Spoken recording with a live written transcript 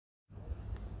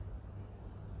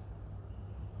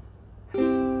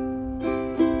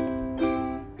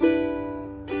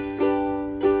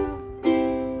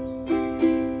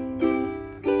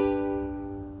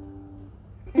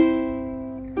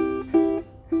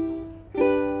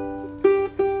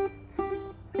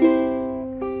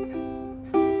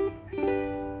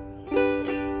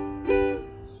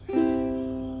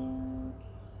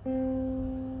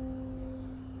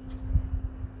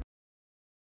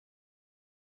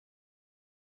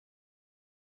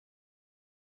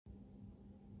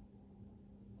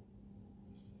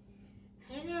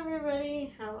Hey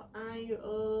everybody, how are you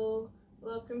all?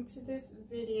 Welcome to this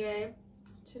video.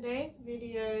 Today's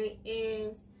video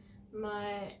is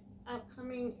my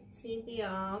upcoming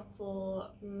TBR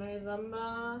for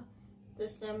November,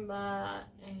 December,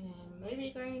 and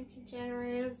maybe going to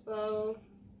January as well,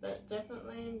 but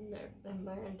definitely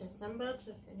November and December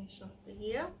to finish off the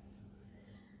year.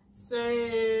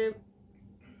 So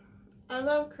I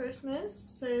love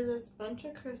Christmas, so there's a bunch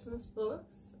of Christmas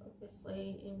books,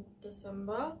 obviously in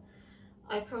December.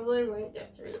 I probably won't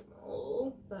get through them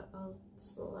all, but I'll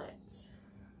select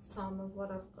some of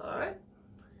what I've got.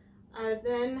 I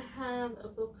then have a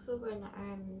book for when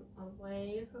I'm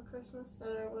away for Christmas that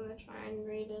I want to try and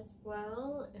read as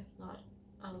well. If not,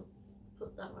 I'll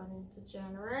put that one into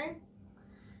January.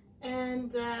 And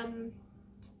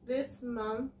this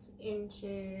month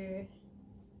into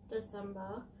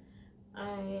December,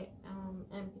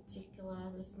 in particular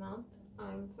this month,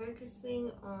 I'm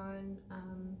focusing on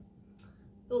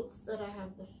books that I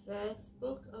have the first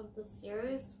book of the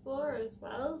series for as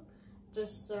well,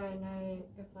 just so I know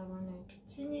if I want to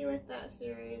continue with that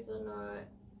series or not,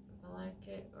 if I like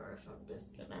it, or if I'm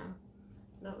just gonna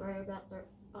not worry about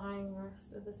buying the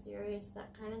rest of the series,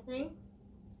 that kind of thing.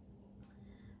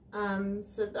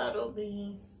 So that'll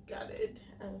be scattered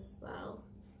as well.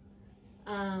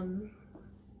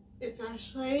 It's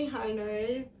actually, I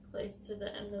know, close to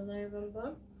the end of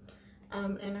November,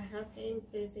 and I have been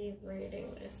busy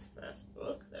reading this first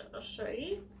book that I'll show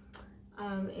you.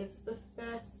 It's the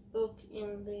first book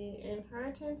in the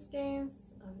Inheritance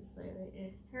games, obviously the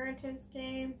Inheritance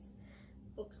games,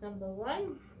 book number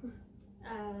 1.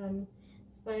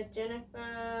 It's by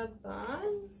Jennifer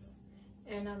Barnes,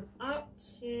 and I'm up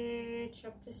to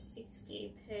chapter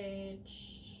 60,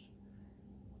 page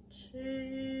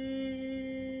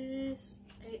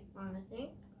 281, I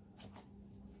think.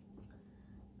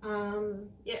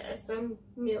 Yeah, so I'm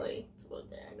nearly toward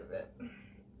the end of it.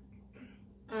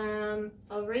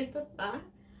 I'll read the back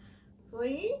for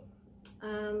you.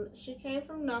 She came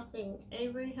from nothing.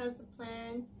 Avery has a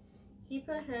plan. Keep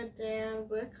her head down,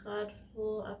 work hard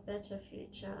for a better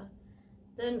future.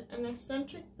 Then an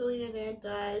eccentric billionaire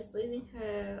dies, leaving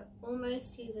her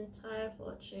almost his entire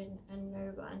fortune, and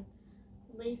no one,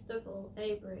 least of all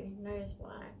Avery, knows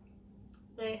why.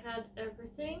 They had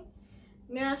everything.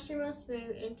 Now she must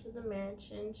move into the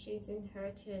mansion she's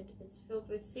inherited. It's filled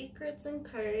with secrets and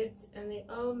codes, and the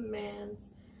old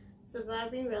man's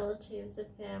surviving relatives and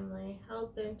family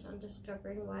hell-bent on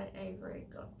discovering why Avery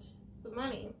got the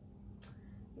money.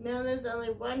 Now there's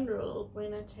only one rule: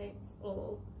 winner takes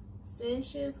all. Soon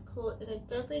she is caught in a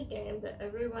deadly game that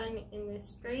everyone in this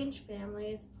strange family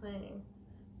is playing.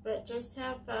 But just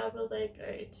how far will they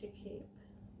go to keep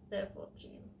their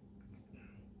fortune?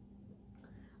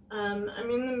 I'm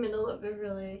in the middle of a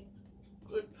really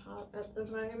good part at the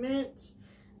moment,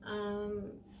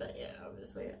 but yeah,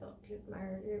 obviously I'll give my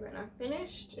review when I'm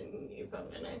finished and if I'm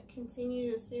going to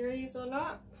continue the series or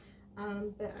not,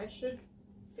 but I should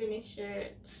finish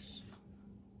it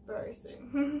very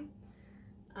soon.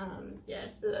 Yeah,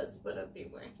 so that's what I've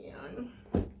been working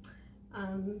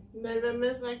on.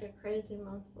 November's like a crazy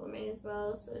month for me as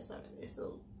well, so some of this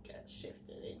will get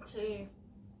shifted into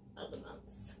other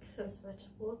months because we're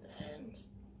toward the end.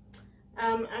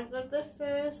 I've got the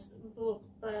first book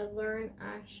by Lauren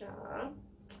Asher,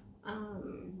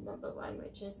 number 1,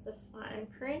 which is The Fine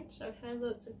Print. I've heard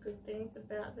lots of good things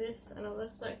about this and it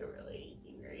looks like a really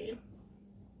easy read.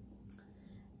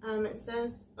 It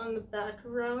says on the back,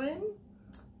 Rowan,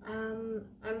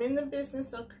 I'm in the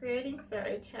business of creating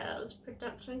fairy tales,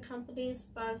 production companies,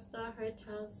 5-star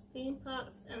hotels, theme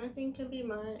parks, anything can be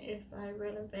mine if I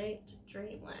renovate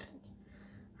Dreamland.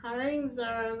 Hiring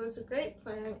Zara was a great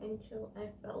plan until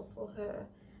I fell for her.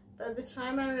 By the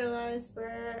time I realized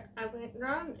where I went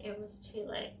wrong, it was too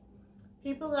late.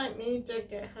 People like me don't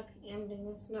get happy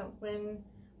endings, not when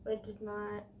we're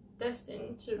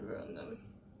destined to ruin them.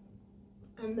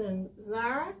 And then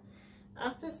Zara,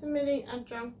 after submitting a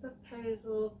drunk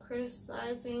proposal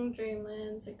criticizing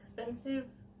Dreamland's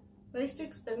most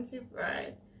expensive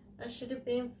ride, I should have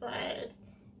been fired.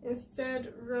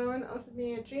 Instead, Rowan offered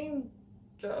me a dream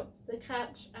job. The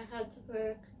catch, I had to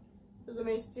work for the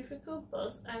most difficult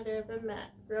boss I'd ever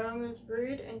met. Rowan was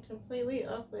rude and completely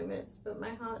off limits, but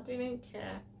my heart didn't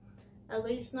care. At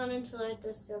least not until I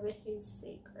discovered his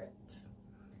secret.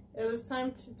 It was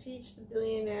time to teach the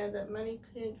billionaire that money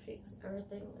couldn't fix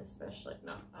everything, especially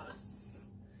not us.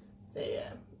 So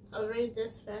yeah, I'll read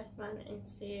this first one and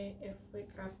see if we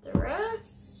grab the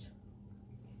rest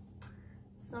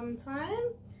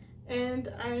sometime. And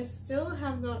I still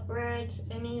have not read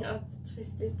any of the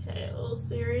Twisted Tales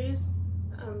series,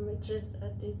 which is a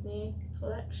Disney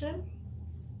collection.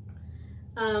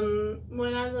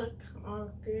 When I look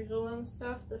on Google and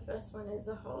stuff, the first one is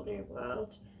A Whole New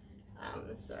World,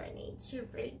 so I need to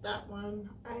read that one.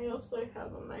 I also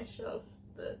have on my shelf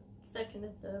the second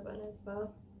and third one as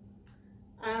well.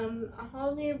 A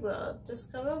Whole New World.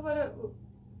 Discover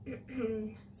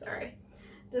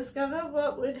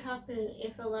what would happen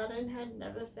if Aladdin had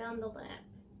never found the lamp.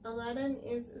 Aladdin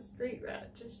is a street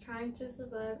rat just trying to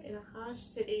survive in a harsh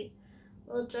city,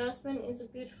 while Jasmine is a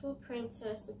beautiful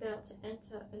princess about to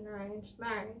enter an arranged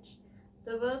marriage.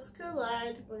 The worlds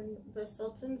collide when the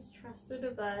Sultan's trusted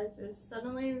advisor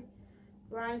suddenly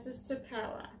rises to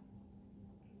power,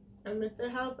 and with the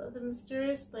help of the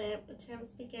mysterious lamp,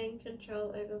 attempts to gain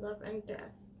control over love and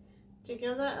death.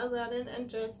 Together, Aladdin and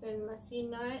Jasmine must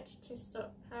unite to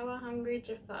stop power-hungry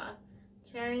Jafar,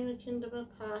 tearing the kingdom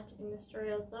apart in the story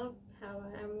of love, power,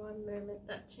 and one moment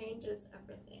that changes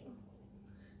everything.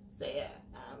 So yeah,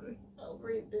 I'll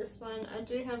read this one. I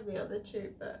do have the other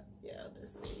two, but yeah, I'll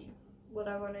just see what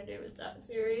I want to do with that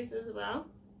series as well.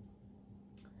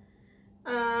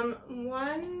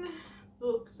 One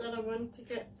book that I want to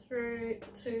get through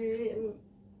to,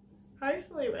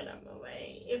 hopefully when I'm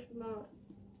away, if not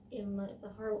in like the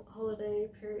whole holiday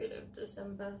period of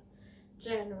December,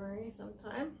 January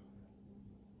sometime.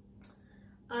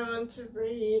 I want to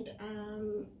read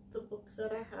the book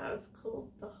that I have called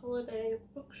The Holiday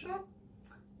Bookshop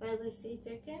by Lucy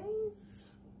Dickens.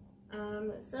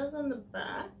 It says on the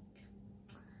back,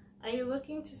 are you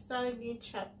looking to start a new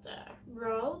chapter?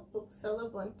 Role, bookseller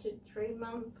wanted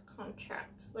 3-month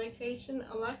contract. Location,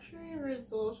 a luxury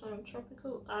resort on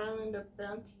tropical island of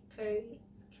Bounty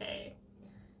Cay.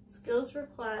 Skills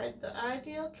required, the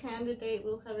ideal candidate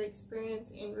will have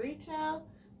experience in retail,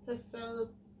 preferably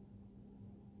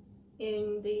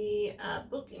in the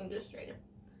book industry.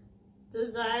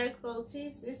 Desired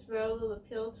qualities, this role will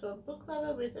appeal to a book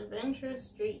lover with adventurous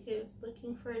streakers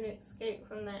looking for an escape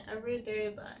from their everyday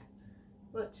life.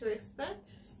 What to expect?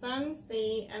 Sun,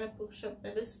 sea, and a bookshop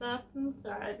that is far from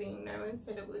thriving. No one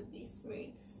said it would be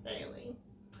smooth sailing.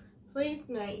 Please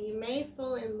note, you may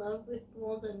fall in love with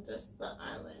more than just the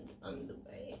island on the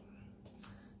way.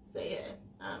 So yeah,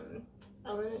 I'm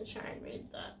going to try and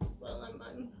read that while I'm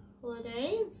on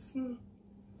holidays.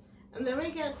 And then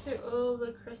we get to all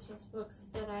the Christmas books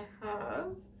that I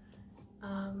have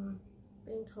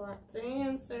been collecting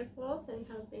and so forth and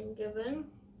have been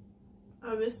given.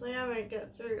 Obviously I won't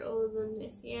get through all of them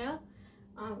this year,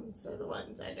 so the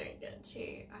ones I don't get to,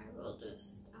 I will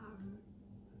just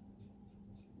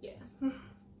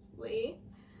leave.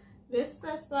 This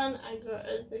first one I got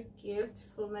as a gift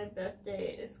for my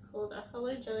birthday. It's called A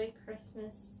Hollow Jelly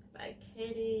Christmas by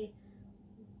Katie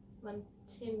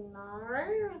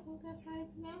Montinaro, I think that's how you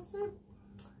pronounce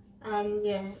it.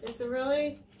 Yeah, it's a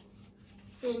really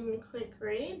thin, quick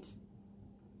read.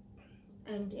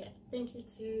 And yeah, thank you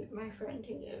to my friend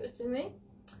who gave it to me.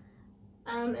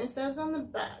 It says on the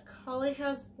back, Holly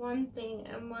has one thing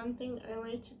and one thing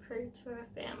only to prove to her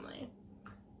family,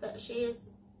 that she is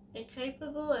a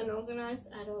capable and organized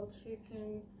adult who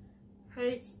can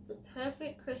host the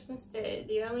perfect Christmas day.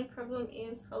 The only problem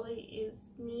is Holly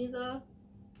is neither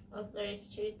of those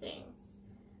two things.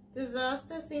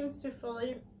 Disaster seems to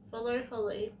follow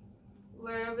Holly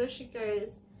wherever she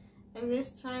goes, and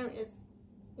this time it's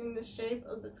in the shape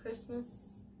of the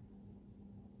Christmas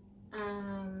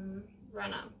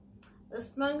runner, a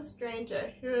smug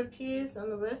stranger who appears on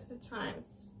the worst of times,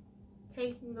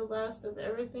 taking the last of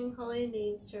everything Holly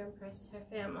needs to impress her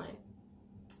family.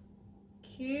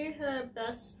 Cue her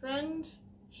best friend,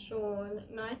 Sean,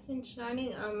 knight in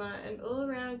shining armor and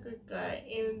all-around good guy,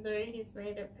 even though he's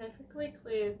made it perfectly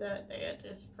clear that they are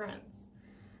just friends.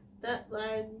 That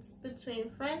lines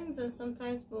between friends and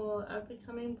sometimes more are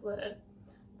becoming blurred.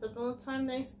 The more time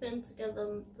they spend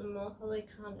together, the more Holly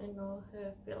can't ignore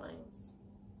her feelings.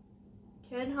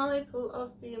 Can Holly pull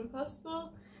off the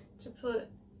impossible to put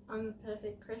on the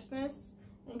perfect Christmas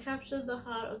and capture the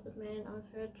heart of the man of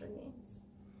her dreams?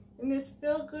 In this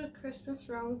feel-good Christmas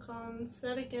rom-com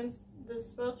set against the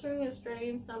sweltering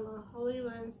Australian summer, Holly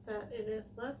learns that it is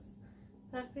less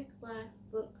perfect life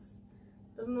looks,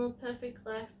 the more perfect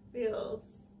life feels.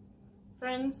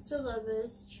 Friends to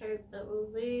lovers trope that will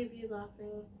leave you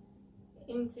laughing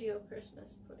into your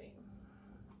Christmas pudding.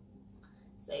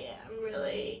 So yeah, I'm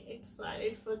really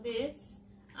excited for this.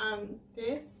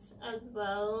 This as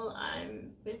well,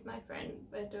 I'm with my friend,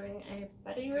 we're doing a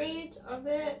buddy read of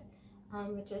it,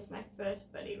 which is my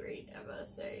first buddy read ever,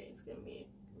 so it's going to be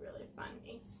a really fun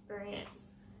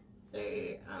experience. So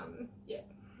yeah,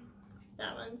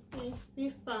 that one's going to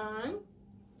be fun.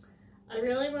 I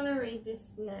really want to read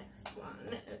this next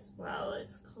one as well.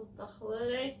 It's called The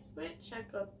Holiday Switch. I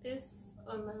got this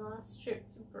on my last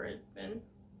trip to Brisbane.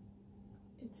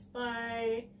 It's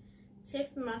by Tiff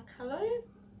McCullough,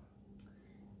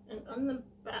 and on the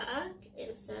back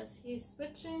it says he's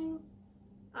switching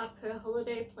up her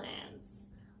holiday plans.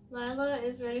 Lila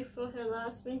is ready for her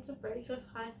last winter break of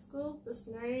high school. The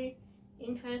snow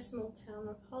in her small town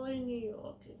of Holly, New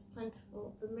York is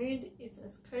plentiful. The mood is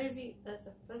as cozy as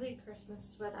a fuzzy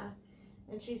Christmas sweater,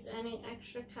 and she's earning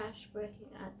extra cash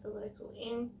working at the local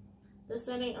inn, the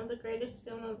setting of the greatest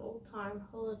film of all time,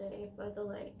 Holiday by the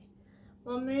Lake,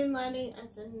 while moonlighting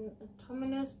as an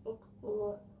autonomous book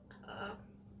blogger.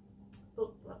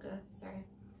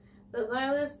 But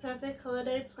Lila's perfect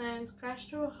holiday plans crash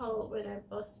to a halt when her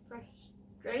boss,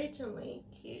 frustratingly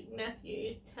cute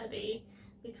nephew, Teddy,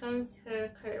 becomes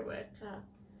her co-worker.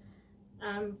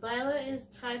 Lila is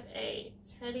type A,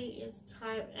 Teddy is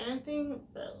type anything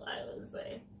but Lila's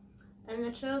way, and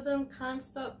the two of them can't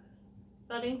stop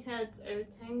butting heads over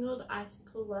tangled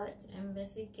icicle lights and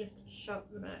messy gift shop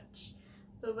merch.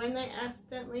 But when they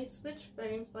accidentally switch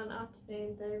phones one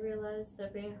afternoon, they realize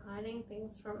they've been hiding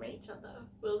things from each other.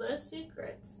 Will their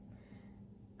secrets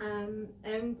and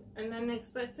an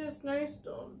unexpected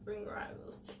snowstorm bring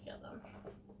rivals together?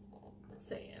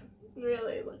 So yeah,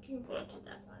 really looking forward to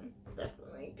that one.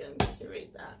 Definitely going to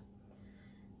read that.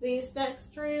 These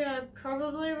next three I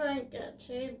probably won't get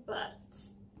to, but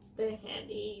they're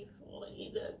handy for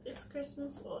either this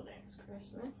Christmas or next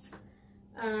Christmas.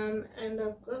 And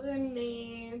I've gotten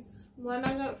these. One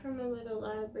I got from a little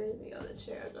library, the other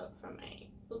two I got from a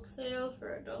book sale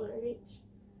for $1 each.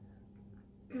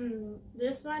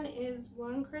 This one is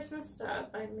One Christmas Star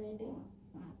by Mandy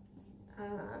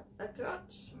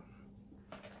Bacot.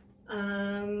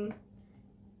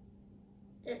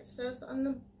 It says on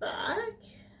the back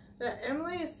that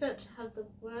Emily is set to have the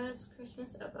worst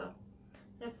Christmas ever.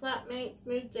 Her flatmates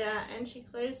moved out and she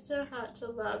closed her heart to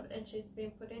love, and she's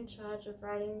been put in charge of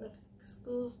writing the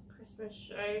school's Christmas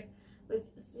show with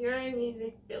zero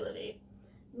music ability.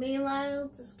 Meanwhile,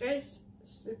 disgraced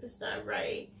superstar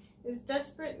Ray is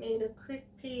desperate need a quick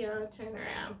PR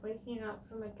turnaround, waking up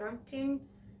from a drunken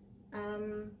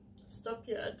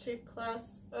stopyard to a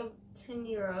class of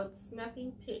 10-year-olds.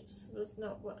 Snapping pics was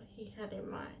not what he had in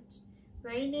mind.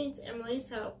 Ray needs Emily's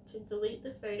help to delete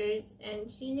the photos, and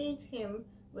she needs him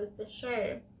with the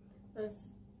show. As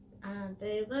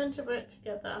they learn to work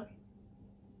together,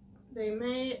 they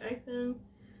may open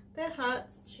their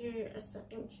hearts to a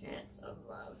second chance of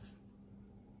love.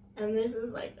 And this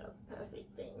is like a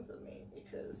perfect thing for me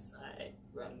because I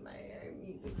run my own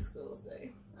music school, so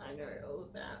I know all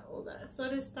about all that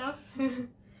sort of stuff.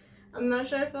 I'm not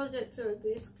sure if I'll get to it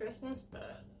this Christmas,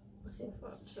 but looking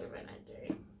forward to when I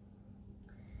do.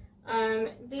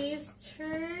 These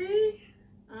two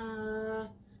are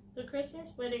The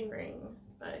Christmas Wedding Ring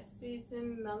by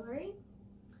Susan Mallory.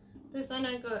 This one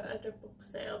I got at a book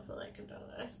sale for like $1,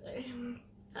 so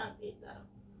can't beat that.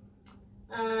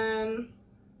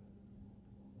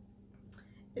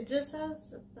 It just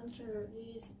has a bunch of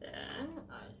reviews there.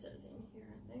 Oh, it says in here,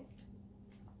 I think.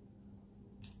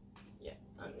 Yeah,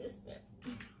 on this bit.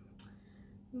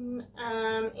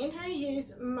 In her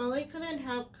youth, Molly couldn't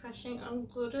help crushing on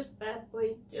Claudia's bad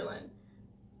boy Dylan,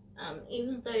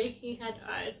 even though he had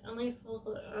eyes only for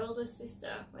her older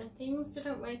sister. When things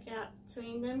didn't work out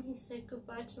between them, he said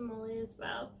goodbye to Molly as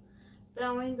well,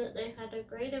 vowing that they had a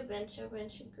great adventure when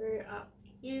she grew up.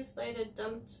 Years later,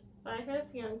 dumped by her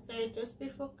fiance just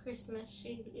before Christmas,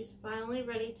 she is finally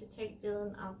ready to take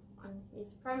Dylan up on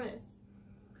his promise.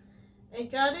 A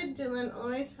guarded Dylan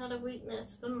always had a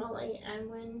weakness for Molly, and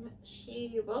when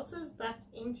she waltzes back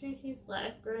into his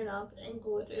life grown up and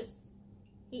gorgeous,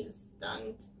 he's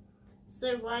stunned.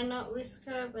 So why not whisk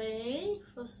her away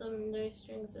for some no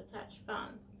strings attached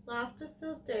fun?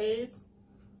 Laughter-filled days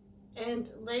and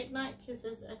late night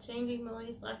kisses are changing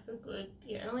Molly's life for good.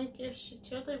 The only gift she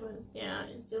truly wants now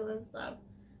is Dylan's love.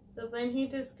 But when he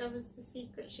discovers the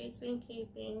secret she's been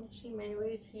keeping, she may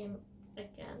lose him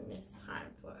again, this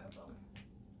time forever.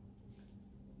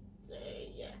 So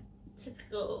yeah,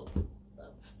 typical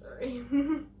love story.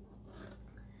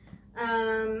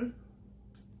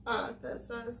 Oh, that's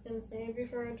what I was gonna say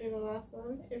before I do the last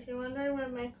one. If you're wondering where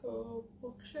my cool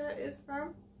book shirt is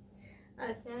from,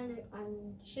 I found it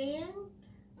on Shein.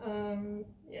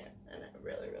 Yeah, and I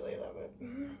really, really love it.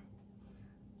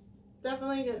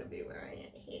 Definitely gonna be wearing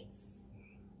it heaps.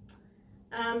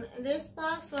 This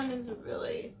last one is a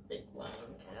really big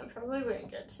one, and I probably won't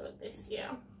get to it this year.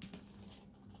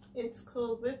 It's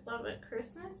called With Love at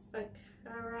Christmas by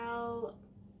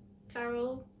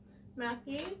Carol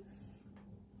Matthews.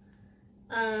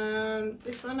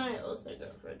 This one I also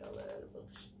got for $1 at a book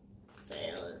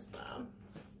sale as well.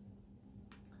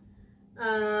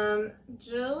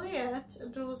 Juliet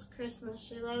adores Christmas.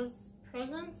 She loves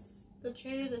presents, the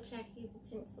tree, the turkey, the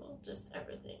tinsel, just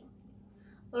everything.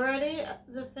 Already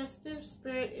the festive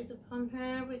spirit is upon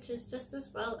her, which is just as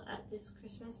well as these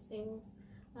Christmas things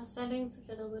are starting to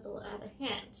get a little out of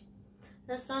hand.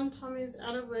 Her son Tom is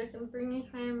out of work and bringing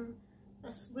home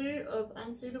a slew of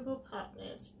unsuitable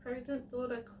partners. Pregnant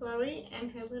daughter Chloe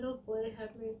and her little boy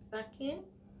have moved back in.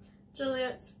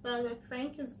 Juliet's father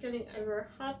Frank is getting over a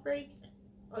heartbreak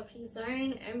of his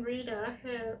own, and Rita,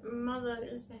 her mother,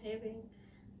 is behaving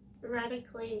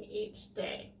radically each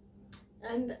day.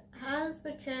 And has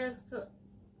the chaos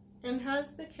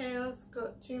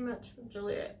got too much for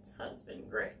Juliet's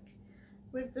husband Rick?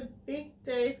 With the big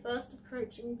day fast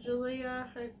approaching, Juliet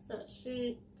hopes that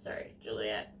she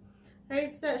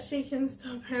can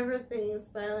stop everything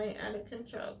spiraling out of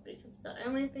control, because the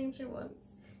only thing she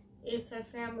wants is her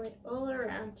family all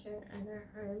around her and her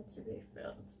home to be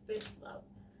filled with love.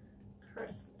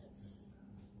 Christmas.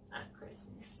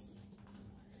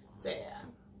 So yeah,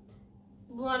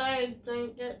 what I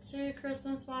don't get to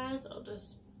Christmas wise, I'll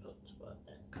just talk about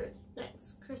that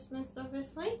next Christmas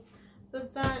obviously.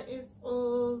 But that is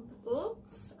all the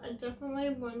books. I definitely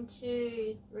want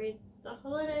to read the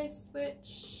Holiday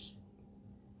Switch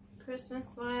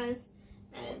Christmas wise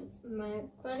and my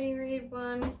buddy read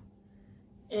one,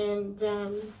 and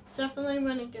definitely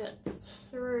want to get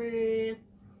through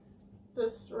the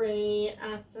 3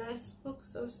 first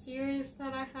books of series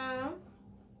that I have,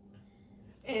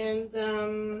 and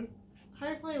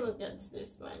hopefully we'll get to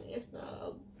this one. If not,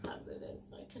 I'll have it as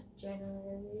like a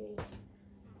January read,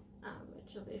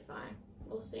 which will be fine.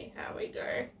 We'll see how we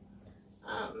go.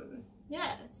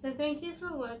 Yeah, so thank you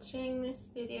for watching this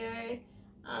video.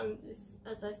 This,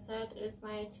 as I said, is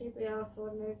my TBR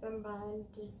for November and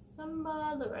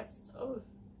December, the rest of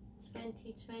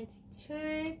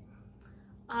 2022.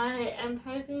 I am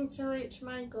hoping to reach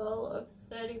my goal of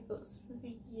 30 books for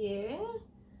the year.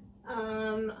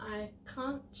 I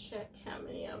can't check how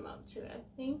many I'm up to. I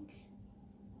think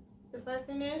if I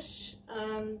finish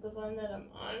the one that I'm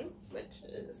on, which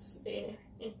is the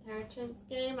Inheritance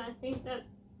game, I think that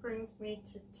brings me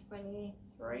to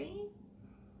 23.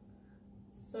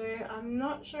 So I'm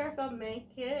not sure if I'll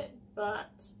make it,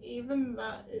 but even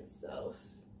that itself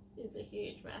is a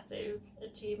huge, massive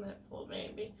achievement for me,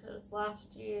 because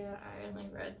last year I only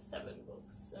read 7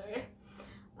 books. So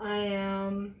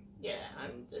yeah,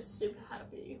 I'm just super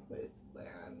happy with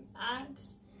where I'm at,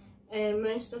 and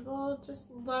most of all,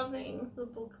 just loving the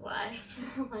book life,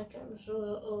 like I'm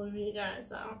sure all of you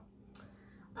guys are.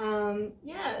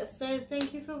 Yeah, so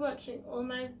thank you for watching all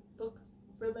my book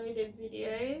related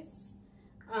videos.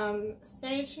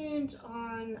 Stay tuned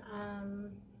on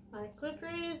my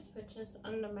Goodreads, which is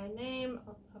under my name.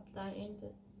 I'll pop that in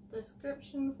the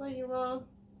description for you all,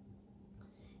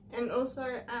 and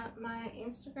also at my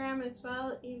Instagram as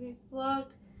well, Evie's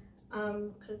blog,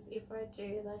 because if I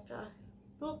do like a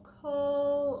book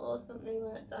haul or something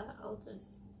like that, I'll just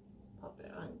pop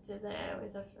it onto there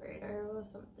with a photo or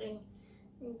something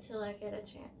until I get a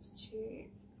chance to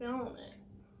film it.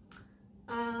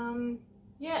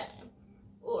 Yeah,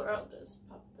 or I'll just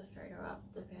pop the photo up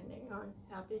depending on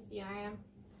how busy I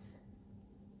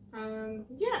am.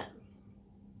 Yeah,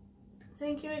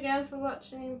 thank you again for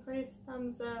watching. Please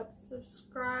thumbs up,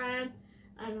 subscribe,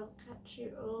 and I'll catch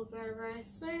you all very, very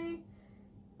soon.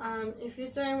 If you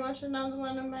don't watch another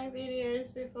one of my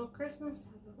videos before Christmas,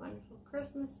 have a wonderful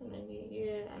Christmas and a new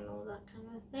year and all that kind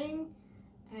of thing.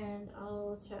 And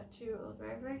I'll chat to you all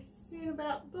very, very soon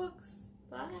about books.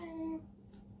 Bye.